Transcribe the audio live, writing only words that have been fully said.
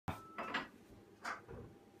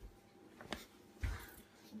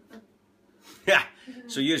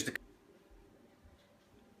So here's the...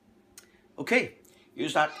 Okay,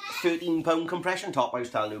 here's that £13 compression top I was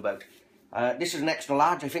telling you about. This is an extra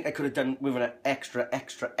large. I think I could have done with an extra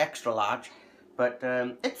large, but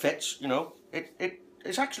it fits, you know.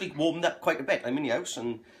 It's actually warmed up quite a bit. I'm in the house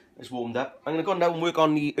and it's warmed up. I'm going to go now and work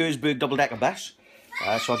on the Erzberg double-decker bus.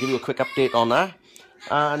 So I'll give you a quick update on that.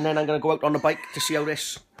 And then I'm going to go out on the bike to see how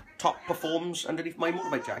this top performs underneath my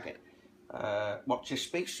motorbike jacket. Watch this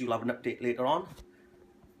space, you'll have an update later on.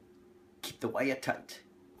 Keep the wire tight.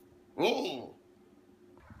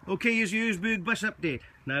 Okay, here's the Erzberg bus update.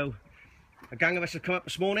 Now, a gang of us have come up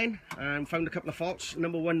this morning and found a couple of faults.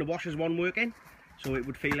 Number one, the washers weren't working, so it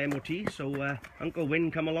would fail MOT. So Uncle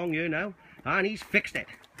Win come along here now and he's fixed it.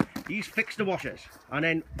 He's fixed the washers. And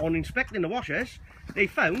then on inspecting the washers, they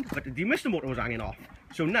found that the demister motor was hanging off.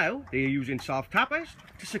 So now they're using self-tappers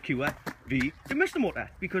to secure the demister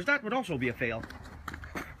motor, because that would also be a fail.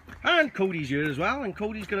 And Cody's here as well, and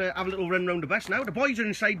Cody's going to have a little run round the bus now. The boys are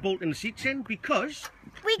inside bolting the seats in because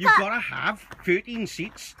you've got to have 13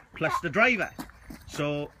 seats plus the driver.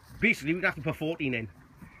 So basically we'd have to put 14 in.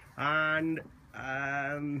 And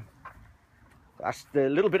that's the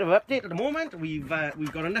little bit of an update at the moment. We've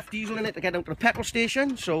got enough diesel in it to get out to the petrol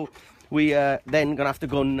station, so we then going to have to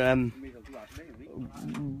go and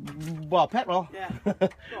well, petrol.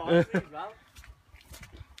 Yeah.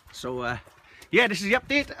 So yeah, this is the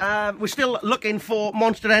update. We're still looking for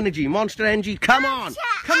Monster Energy. Monster Energy, come on!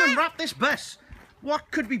 Come and wrap this bus! What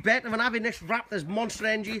could be better than having this wrapped as Monster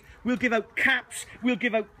Energy? We'll give out caps, we'll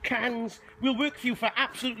give out cans, we'll work for you for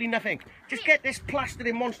absolutely nothing. Just get this plastered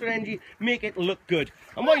in Monster Energy, make it look good.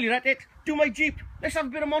 And while you're at it, do my Jeep. Let's have a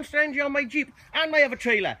bit of Monster Energy on my Jeep and my other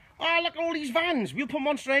trailer. Oh, look at all these vans. We'll put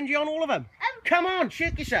Monster Energy on all of them. Come on,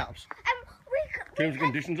 shake yourselves. Terms and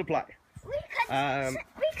conditions apply. We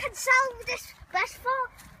can sell this bus for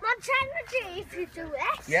Monster Energy if you do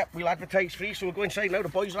it. Yep, we'll advertise free, so we'll go inside now. The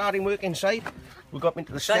boys are hard in work inside. We'll go up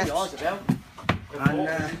into the steps. And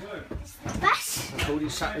bus.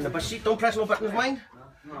 Cody's sat in the bus seat. Don't press no buttons, mind.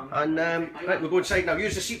 And right, we'll go inside now.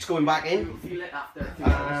 Use the seats going back in.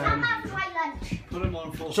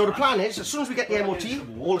 So the plan is, as soon as we get the MOT,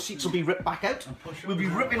 all the seats will be ripped back out. We'll be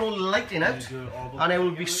ripping all the lighting out, and then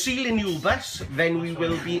we'll be sealing the old bus. Then we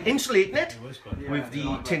will be insulating it with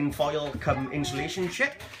the tin foil cum insulation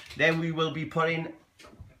shit. Then we will be putting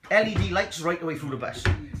LED lights right the way through the bus.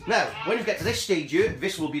 Now, when you get to this stage here,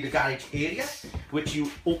 this will be the garage area, which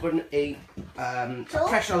you open a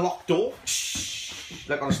pressure lock door,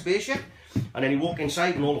 like on a spaceship, and then you walk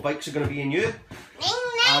inside and all the bikes are going to be in here.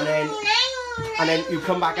 And then you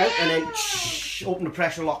come back out and then open the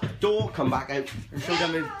pressure lock door, come back out. And show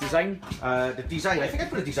them the design? The design, I think I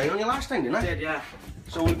put a design on you last time, didn't I? You did, yeah.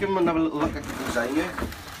 So we'll give them another little look at the design here.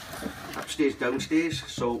 Upstairs, downstairs.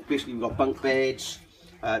 So basically we've got bunk beds.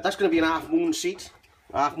 That's going to be an half moon seat.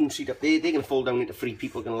 Half moon seat up there. They're going to fold down into 3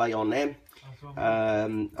 people can lie on them.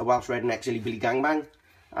 A Welsh Redneck Silly Billy Gangbang.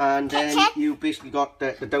 And then you basically got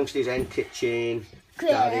the downstairs end, kitchen,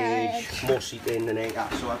 garage, more seating and then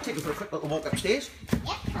that. So I'll take you for a quick little walk upstairs.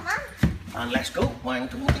 Yeah, come on. And let's go.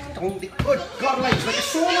 Good God, legs like a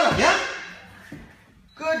sauna, yeah?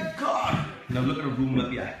 Good God. Now look at the room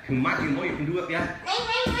up here. Can you imagine what you can do up here?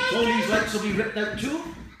 All these lights will be ripped out too.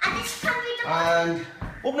 And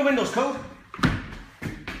open the windows, Code.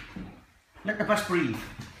 Let the bus breathe.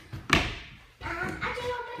 How do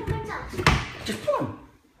you open the windows? Just pull them.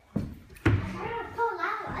 Pull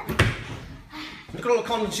that one. Look at all the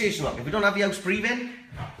condensation lock. If we don't have the house breathing,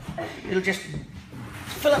 it'll just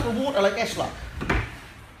fill up with water like S-Lock.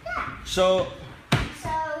 Yeah. So look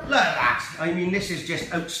at that. I mean, this is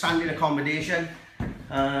just outstanding accommodation.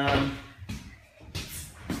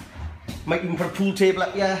 Might even put a pool table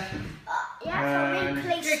up here. Yeah,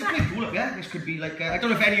 yeah, it could be a pool up here. This could be like, I don't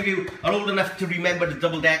know if any of you are old enough to remember the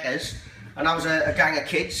double-deckers. And I was a gang of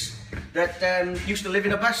kids that used to live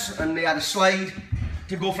in a bus, and they had a slide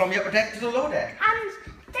to go from the upper deck to the lower deck. And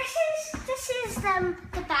this is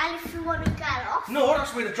the bell if you want to get off. No,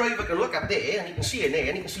 that's where the driver can look up there, and he can see in there,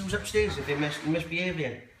 and he can see who's upstairs if they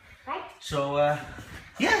misbehaving. Right. So,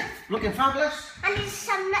 yeah, looking fabulous. And there's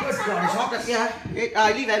some nuts on God, it's hot up here.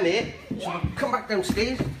 I leave them here, so we'll come back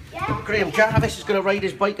downstairs. Yeah. Graham Jarvis is going to ride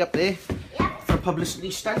his bike up there Yeah. for a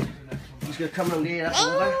publicity stunt. He's going to come around here and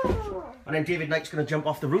up over. And then David Knight's going to jump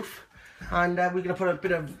off the roof. And we're going to put a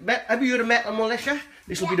bit of... Have you heard of Metal Militia?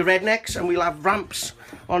 This will be the Rednecks, and we'll have ramps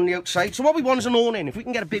on the outside. So what we want is an awning. If we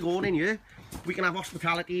can get a big awning here, we can have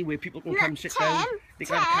hospitality where people can come sit down. They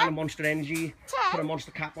can have a can of Monster Energy, put a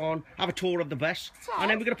Monster cap on, have a tour of the bus, and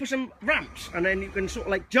then we're going to put some ramps, and then you can sort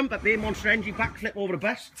of like jump up there, Monster Energy, backflip over the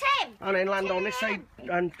bus, and then land on this side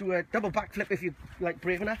and do a double backflip if you're like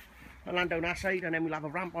brave enough, and land down that side, and then we'll have a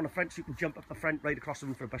ramp on the front so you can jump up the front, right across the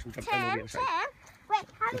roof of the bus and jump down over the other side. Wait,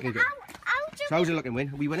 So how's it looking, Win?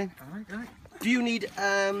 Are we winning? Alright. Do you need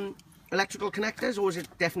electrical connectors, or is it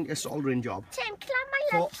definitely a soldering job? Tim, can I have my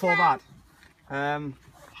lunch For now? that,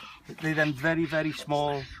 they're them very, very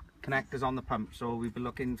small connectors on the pump, so we've been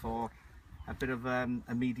looking for a bit of a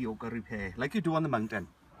mediocre repair, like you do on the mountain.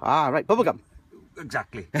 Ah, right, bubblegum.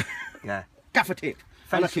 Exactly. Yeah. Gaffer tape.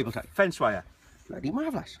 And a cable tie. Fence wire. Bloody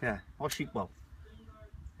marvellous. Yeah. Or sheet wool.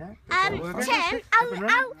 Yeah. Tim,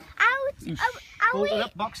 Hold it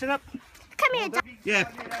up, box it up. come here, Dad. Yeah.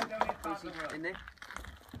 In there.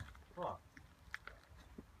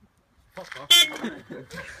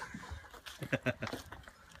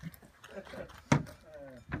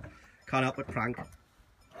 Can't help but prank.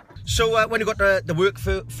 So when you got the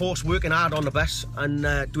workforce working hard on the bus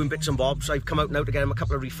and doing bits and bobs, I've come out now to get them a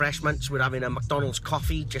couple of refreshments. We're having a McDonald's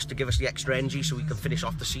coffee just to give us the extra energy so we can finish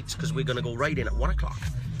off the seats, because we're going to go riding at 1 o'clock.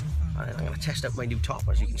 And I'm going to test out my new top.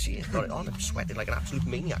 As you can see, it's got it on. I'm sweating like an absolute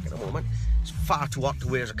maniac at the moment. It's far too hot to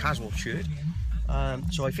wear as a casual shirt.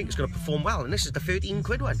 So I think it's going to perform well. And this is the 13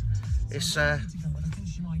 quid one. It's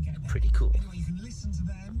pretty cool.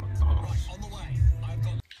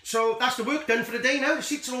 So that's the work done for the day now. The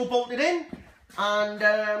seats are all bolted in. And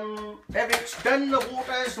everything's done. The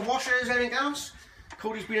waters, the washers, everything else.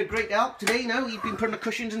 Cody's been a great help today now. He's been putting the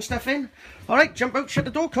cushions and stuff in. Alright, jump out, shut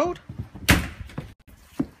the door, Code.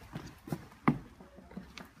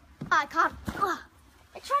 I can't.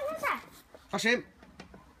 Which one is that? That's him.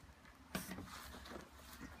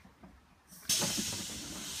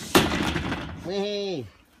 Hey.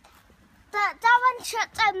 That one shut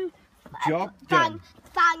Job done.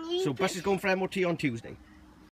 bang. So bus is going for MOT on Tuesday.